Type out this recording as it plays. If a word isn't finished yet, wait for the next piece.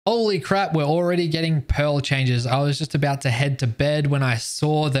Holy crap, we're already getting Pearl changes. I was just about to head to bed when I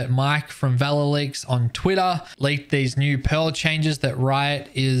saw that Mike from ValorLeaks on Twitter leaked these new Pearl changes that Riot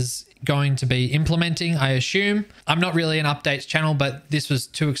is going to be implementing, I assume. I'm not really an updates channel, but this was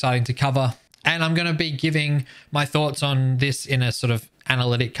too exciting to cover. And I'm going to be giving my thoughts on this in a sort of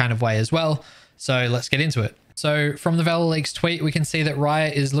analytic kind of way as well. So let's get into it. So from the ValorLeaks tweet, we can see that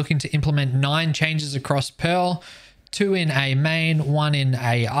Riot is looking to implement 9 changes across Pearl. 2 in A main, 1 in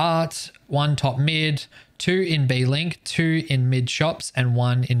A art, 1 top mid, 2 in B link, 2 in mid shops, and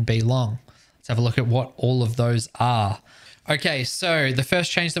 1 in B long. Let's have a look at what all of those are. Okay, so the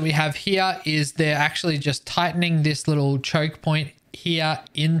first change that we have here is they're actually just tightening this little choke point here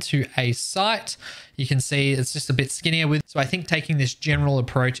into a site. You can see it's just a bit skinnier with, so I think taking this general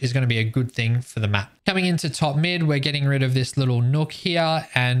approach is going to be a good thing for the map. Coming into top mid, we're getting rid of this little nook here,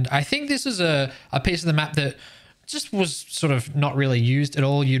 and I think this is a piece of the map that just was sort of not really used at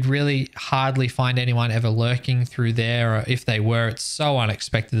all. You'd really hardly find anyone ever lurking through there, or if they were, it's so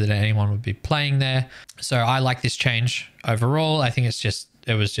unexpected that anyone would be playing there. So I like this change overall. I think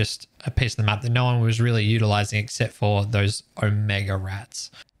it was just a piece of the map that no one was really utilizing except for those Omega rats.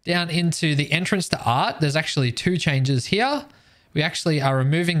 Down into the entrance to art, there's actually 2 changes here. We actually are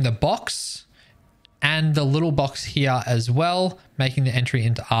removing the box and the little box here as well, making the entry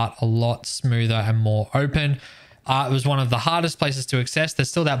into art a lot smoother and more open. It was one of the hardest places to access. There's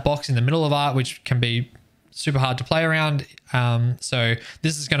still that box in the middle of art, which can be super hard to play around. So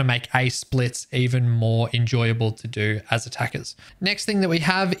this is going to make A splits even more enjoyable to do as attackers. Next thing that we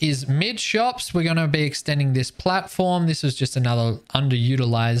have is mid shops. We're going to be extending this platform. This was just another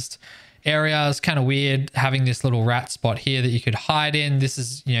underutilized area. It's kind of weird having this little rat spot here that you could hide in. This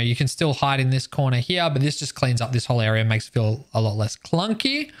is, you know, you can still hide in this corner here, but this just cleans up this whole area, makes it feel a lot less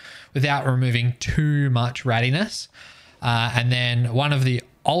clunky without removing too much rattiness. And then one of the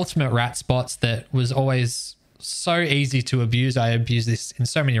ultimate rat spots that was always so easy to abuse. I abuse this in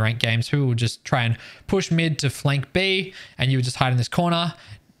so many ranked games. People would just try and push mid to flank B and you would just hide in this corner.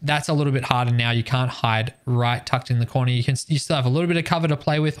 That's a little bit harder now. You can't hide right tucked in the corner. You still have a little bit of cover to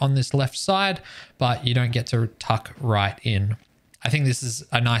play with on this left side, but you don't get to tuck right in. I think this is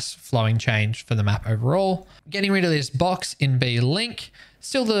a nice flowing change for the map overall. Getting rid of this box in B link.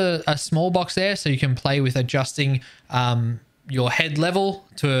 Still a small box there, so you can play with adjusting your head level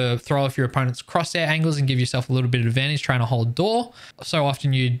to throw off your opponent's crosshair angles and give yourself a little bit of advantage trying to hold door. So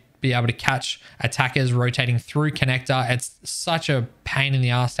often you'd be able to catch attackers rotating through connector. It's such a pain in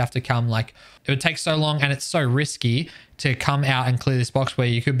the ass to have to come, like it would take so long and it's so risky to come out and clear this box where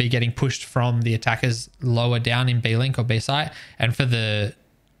you could be getting pushed from the attackers lower down in B link or B site. And for the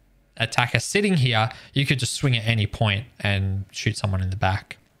attacker sitting here, you could just swing at any point and shoot someone in the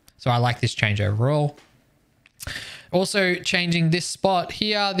back. So I like this change overall. Also changing this spot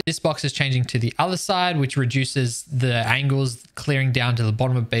here, this box is changing to the other side, which reduces the angles clearing down to the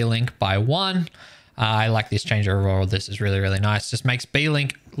bottom of B link by 1. I like this change overall. This is really, really nice. Just makes B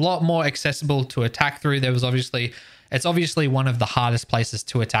link a lot more accessible to attack through. It's obviously one of the hardest places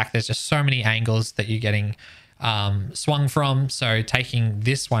to attack. There's just so many angles that you're getting swung from. So taking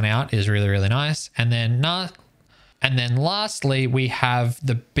this one out is really, really nice. And then lastly, we have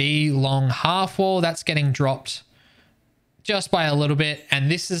the B long half wall that's getting dropped just by a little bit, and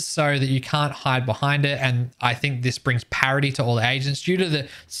this is so that you can't hide behind it. And I think this brings parity to all the agents due to the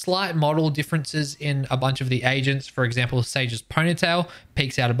slight model differences in a bunch of the agents. For example, Sage's ponytail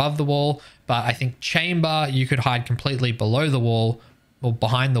peeks out above the wall, but I think Chamber, you could hide completely below the wall or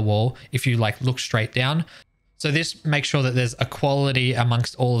behind the wall if you like look straight down. So this makes sure that there's equality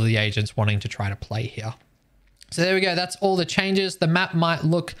amongst all of the agents wanting to try to play here. So there we go. That's all the changes. The map might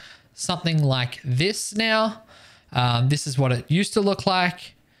look something like this now. This is what it used to look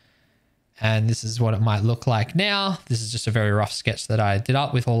like, and this is what it might look like now. This is just a very rough sketch that I did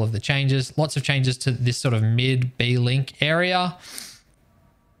up with all of the changes. Lots of changes to this sort of mid B link area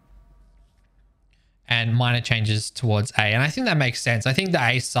and minor changes towards A. And I think that makes sense. I think the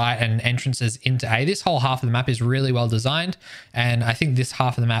A site and entrances into A, this whole half of the map is really well designed. And I think this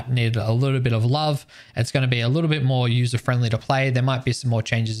half of the map needed a little bit of love. It's going to be a little bit more user-friendly to play. There might be some more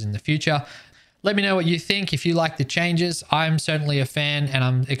changes in the future. Let me know what you think. If you like the changes, I'm certainly a fan and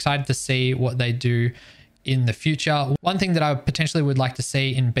I'm excited to see what they do in the future. One thing that I potentially would like to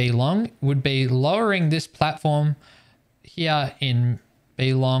see in B long would be lowering this platform here in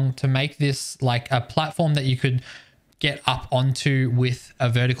B long to make this like a platform that you could get up onto with a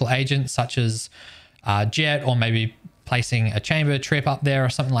vertical agent such as Jet, or maybe placing a chamber trip up there or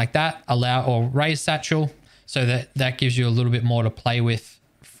something like that. Or raise satchel, so that gives you a little bit more to play with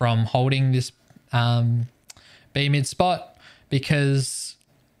from holding this B mid spot, because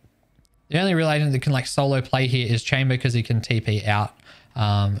The only real agent that can like solo play here is Chamber because he can TP out.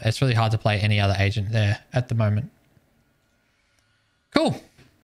 It's really hard to play any other agent there at the moment. Cool.